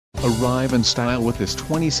Arrive in style with this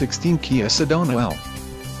 2016 Kia Sedona L.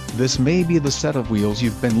 This may be the set of wheels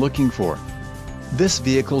you've been looking for. This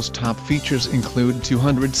vehicle's top features include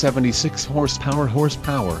 276 horsepower,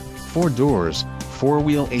 4 doors,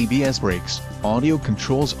 4-wheel ABS brakes, audio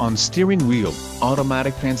controls on steering wheel,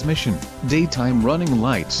 automatic transmission, daytime running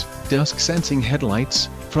lights, dusk sensing headlights,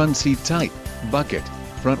 front seat type, bucket,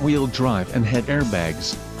 front-wheel drive and head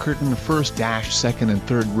airbags, curtain first dash second and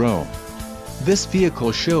third row. This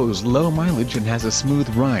vehicle shows low mileage and has a smooth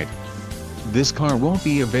ride. This car won't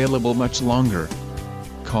be available much longer.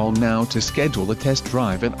 Call now to schedule a test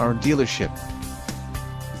drive at our dealership.